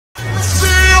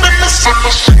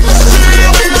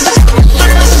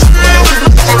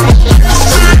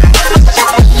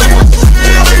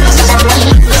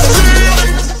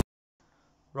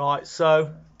Right,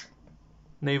 so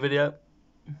new video.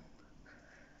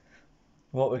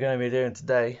 What we're going to be doing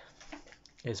today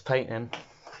is painting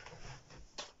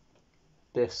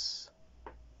this.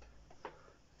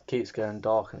 Keeps going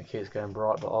dark and it keeps going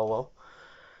bright, but oh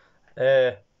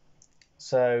well.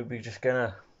 So we're just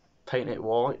gonna paint it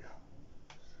white.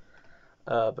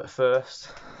 But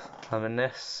first, I'm in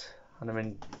this and I'm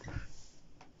in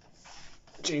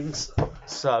jeans.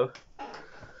 So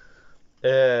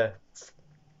gonna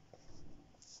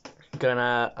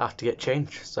have to get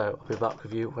changed. So I'll be back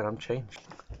with you when I'm changed.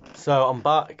 So I'm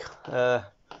back.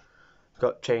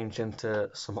 Got changed into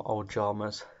some old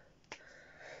pyjamas. I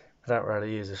don't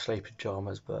really use the sleeping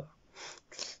pyjamas, but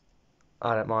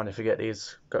I don't mind if I get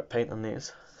these. Got paint on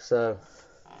these. So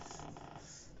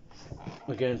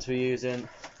we're going to be using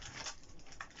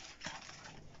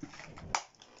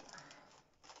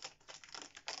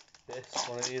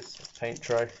one of these paint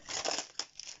tray.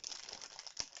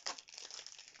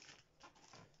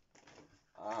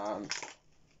 And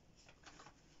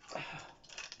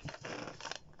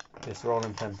this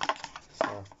rolling pin.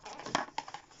 So,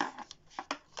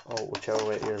 whichever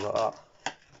way it is, like that.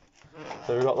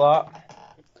 So we've got that,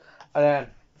 and then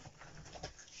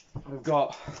we've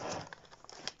got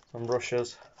some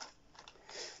brushes.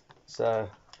 So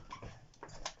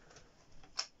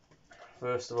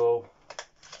first of all,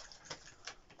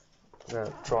 I'm going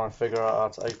to try and figure out how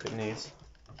to open these.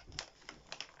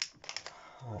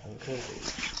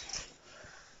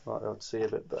 Might be able to see a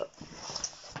bit better.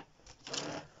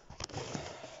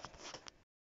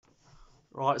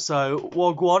 Right, so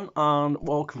Wagwan and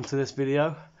welcome to this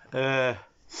video.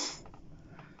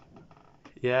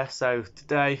 Yeah, so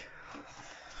today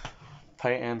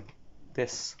painting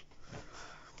this.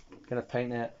 Gonna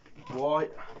paint it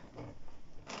white.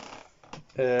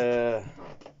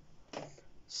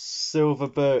 Silver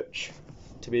birch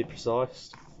to be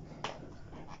precise.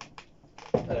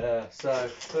 So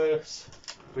first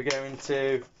we're going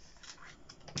to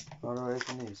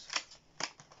open these.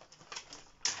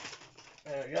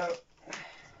 There we go.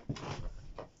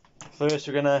 First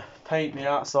we're gonna paint the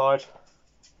outside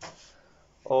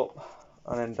up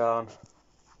and then down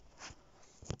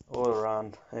all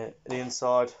around it, the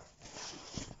inside.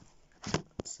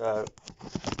 So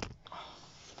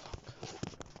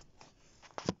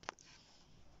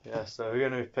yeah, so we're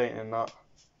going to be painting that.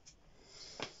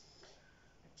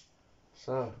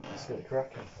 So let's get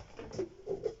cracking.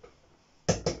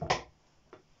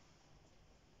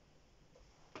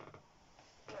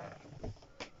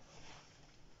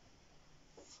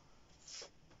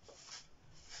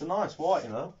 It's a nice white,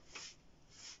 you know.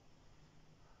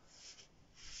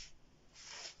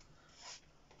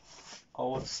 I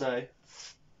would say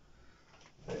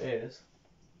it is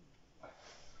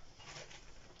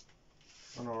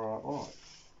an alright white.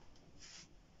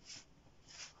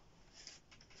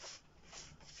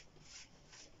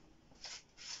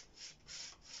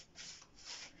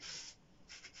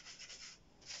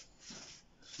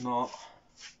 It's not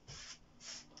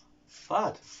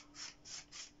bad.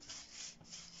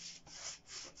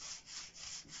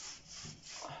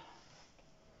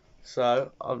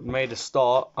 So I've made a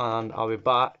start and I'll be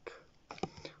back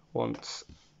once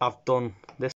I've done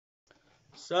this.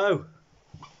 So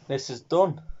this is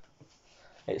done.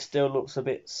 It still looks a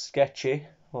bit sketchy.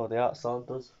 Well, the outside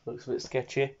does. Looks a bit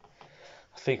sketchy.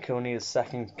 I think I'll need a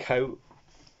second coat.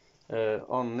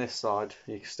 On this side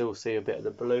you can still see a bit of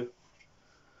the blue.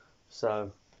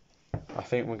 So I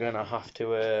think we're going to have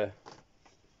to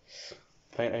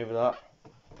paint over that.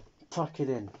 Tuck it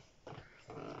in.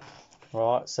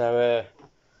 Right, so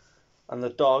and the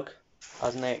dog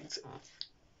has nicked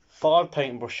 5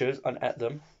 paintbrushes and ate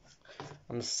them,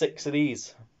 and 6 of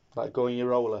these that go in your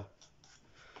roller.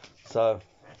 So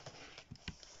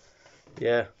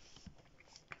yeah,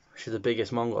 she's the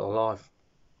biggest mongrel alive.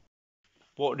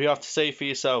 What do you have to say for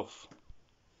yourself,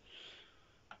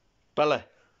 Bella?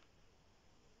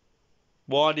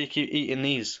 Why do you keep eating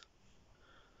these?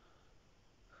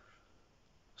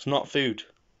 It's not food.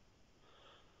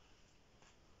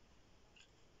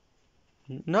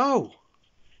 No.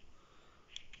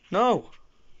 No.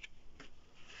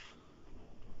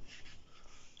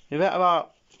 You've ate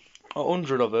about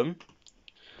 100 of them.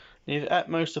 You've ate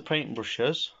most of the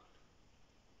paintbrushes.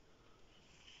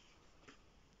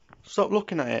 Stop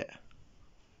looking at it.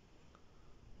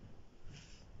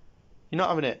 You're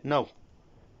not having it. No.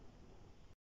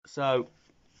 So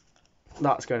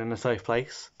that's going in a safe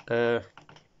place.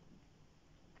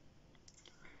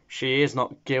 she is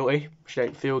not guilty. She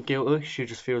don't feel guilty. She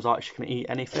just feels like she can eat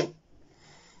anything.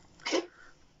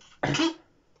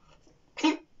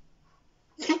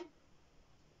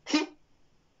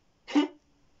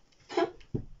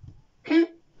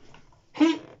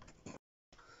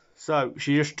 So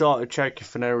she just started choking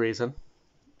for no reason.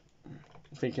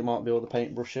 I think it might be all the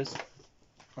paintbrushes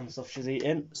and stuff she's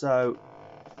eating. So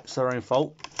it's her own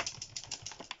fault.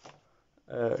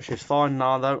 She's fine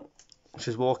now though.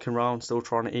 She's walking around still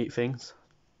trying to eat things.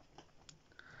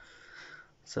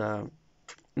 So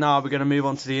now we're going to move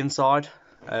on to the inside.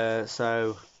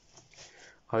 So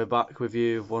I'll be back with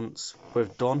you once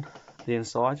we've done the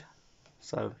inside.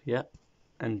 So yeah,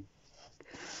 and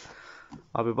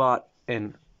I'll be back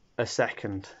in a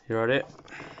second. You ready?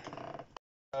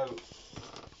 So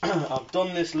I've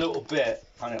done this little bit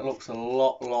and it looks a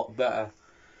lot better.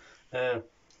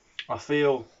 I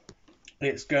feel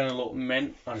it's going to look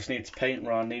mint. I just need to paint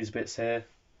around these bits here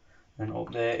and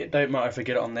up there. It don't matter if I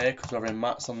get it on there because I've already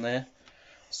mats on there.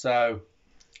 So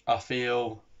I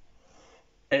feel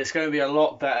it's going to be a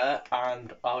lot better,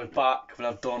 and I'll be back when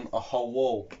I've done a whole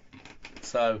wall.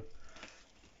 So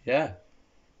yeah,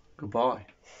 goodbye.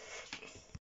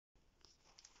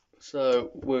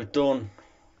 So we've done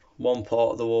one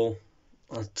part of the wall.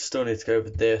 I still need to go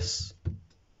with this,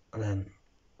 and then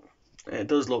it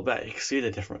does look better. You can see the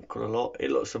different colour look.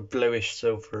 It looks a bluish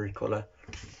silvery colour,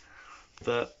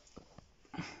 but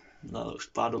that looks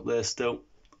bad up there still.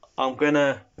 I'm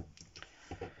gonna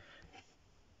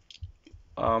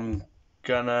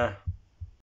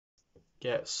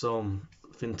get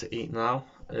something to eat now.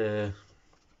 I've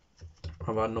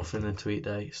had nothing to eat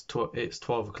today. It's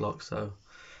 12 o'clock, so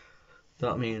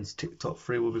that means TikTok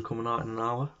 3 will be coming out in an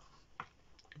hour,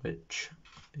 which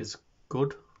is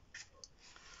good.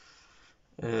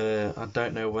 I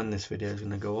don't know when this video is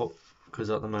going to go up because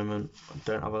at the moment I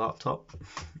don't have a laptop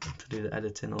to do the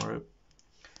editing or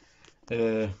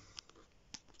it.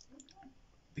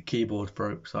 The keyboard's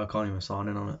broke, so I can't even sign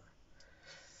in on it.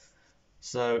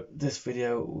 So this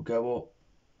video will go up.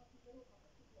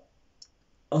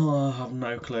 Oh, I have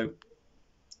no clue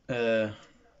when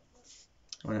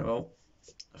it will.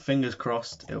 Fingers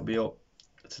crossed it'll be up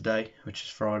today, which is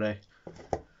Friday.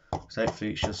 So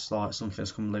hopefully it's just like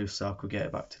something's come loose so I could get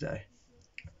it back today.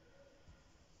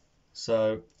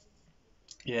 So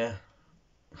yeah,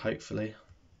 hopefully.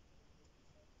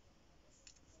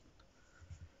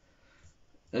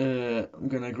 I'm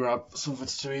gonna grab something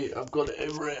to eat. I've got it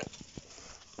over here.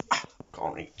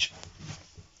 Can't reach.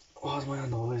 Why is my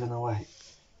hand always in the way?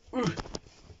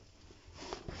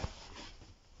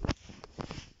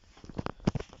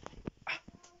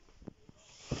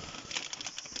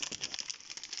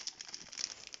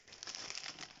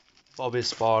 Bobby's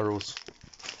Spirals.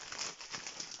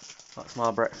 That's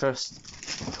my breakfast.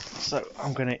 So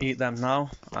I'm gonna eat them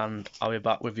now, and I'll be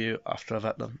back with you after I've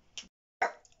had them.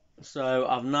 So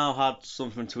I've now had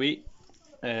something to eat.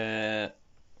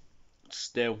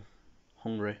 Still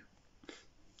hungry,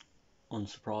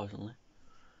 unsurprisingly.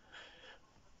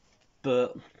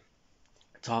 But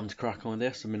time to crack on with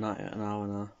this. I've been at it an hour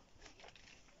now.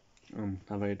 I've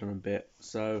already done a bit,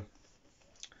 so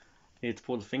I need to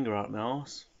pull the finger out of my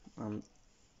arse and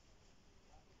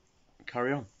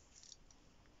carry on.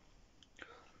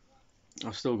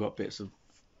 I've still got bits of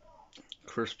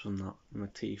crisps and that in my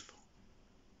teeth.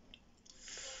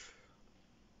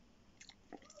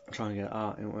 I'm trying to get it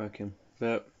out, it ain't working.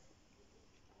 But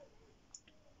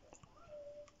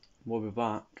we'll be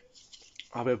back.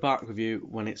 I'll be back with you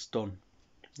when it's done.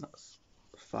 That's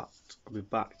a fact. I'll be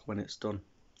back when it's done.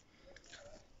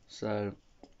 So,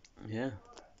 yeah.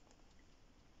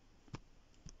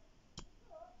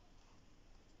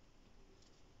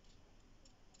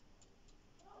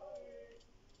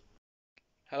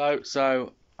 Hello,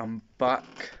 so I'm back.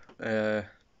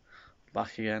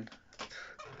 Back again.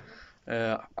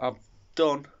 I've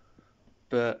done,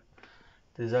 but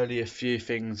there's only a few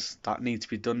things that need to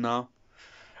be done now.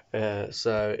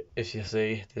 So if you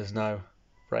see, there's no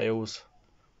rails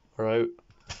or out,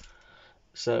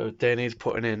 so they need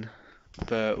putting in,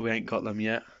 but we ain't got them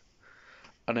yet.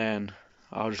 And then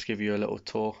I'll just give you a little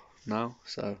tour now.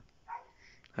 So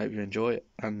hope you enjoy it,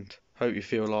 and hope you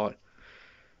feel like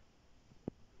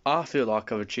I feel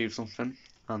like I've achieved something,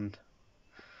 and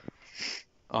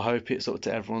I hope it's up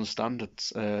to everyone's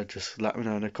standards. Just let me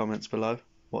know in the comments below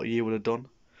what you would have done.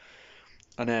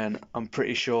 And then I'm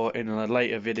pretty sure in a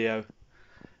later video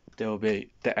there will be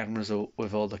the end result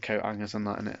with all the coat hangers and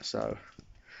that in it, so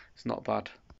it's not bad.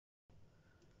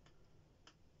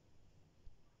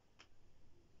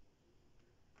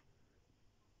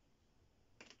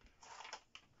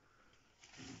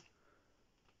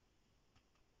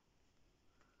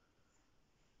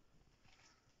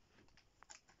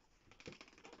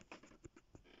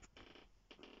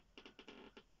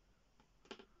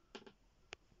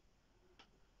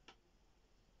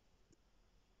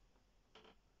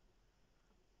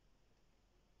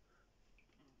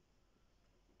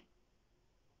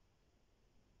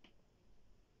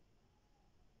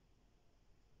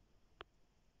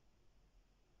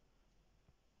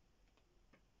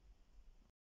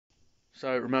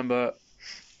 So remember,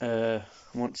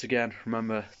 once again,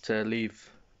 remember to leave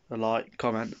a like,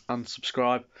 comment and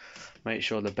subscribe. Make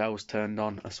sure the bell's turned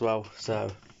on as well,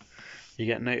 so you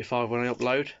get notified when I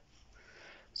upload.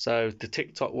 So the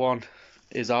TikTok one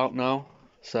is out now,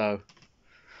 so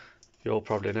you'll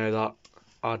probably know that.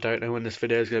 I don't know when this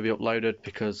video is going to be uploaded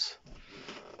because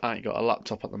I ain't got a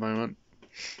laptop at the moment.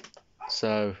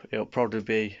 So it'll probably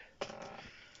be,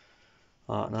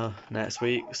 I don't know, next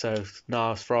week. So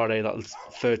now it's Friday, that the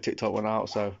third TikTok went out,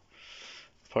 so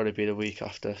probably be the week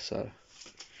after. So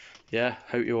yeah,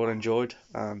 hope you all enjoyed,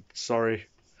 and sorry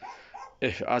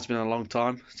if it has been a long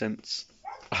time since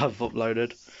I've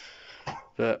uploaded,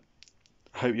 but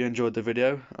hope you enjoyed the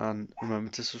video and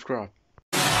remember to subscribe.